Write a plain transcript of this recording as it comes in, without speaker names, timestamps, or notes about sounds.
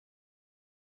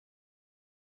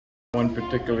One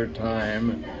particular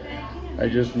time, I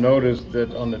just noticed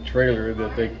that on the trailer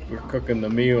that they were cooking the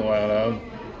meal out of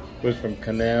was from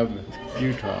Kanab,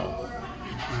 Utah.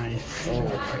 Nice. Oh,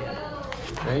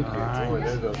 thank you. Nice. Boy,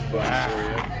 there's a fun for you.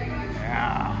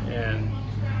 Yeah. And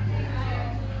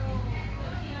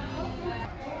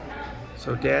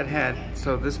So Dad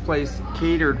this place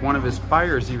catered one of his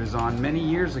fires he was on many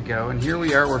years ago, and here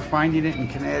we are, we're finding it in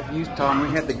Kanab, Utah, and we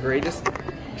had the greatest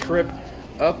trip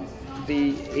up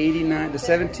the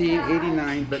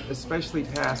 1789, but especially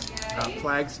past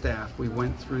Flagstaff. We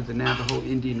went through the Navajo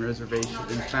Indian Reservation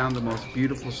and found the most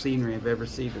beautiful scenery I've ever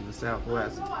seen in the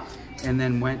Southwest. And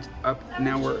then went up,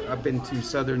 now we're up into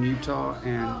southern Utah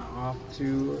and off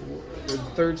to the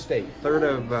third state, third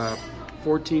of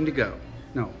 14 to go.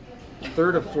 No,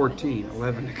 third of 14,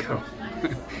 11 to go.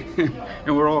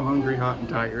 And we're all hungry, hot, and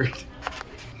tired.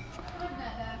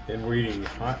 we're eating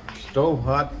stove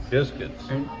hot biscuits.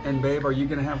 And babe, are you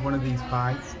gonna have one of these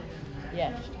pies?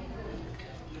 Yes.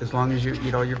 As long as you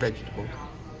eat all your vegetables.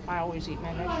 I always eat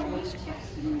my vegetables.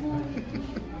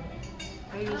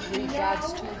 I usually eat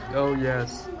God's too. Oh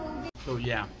yes. So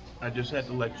yeah, I just had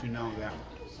to let you know that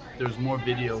there's more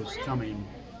videos coming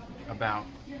about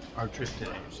our trip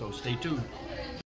today. So stay tuned.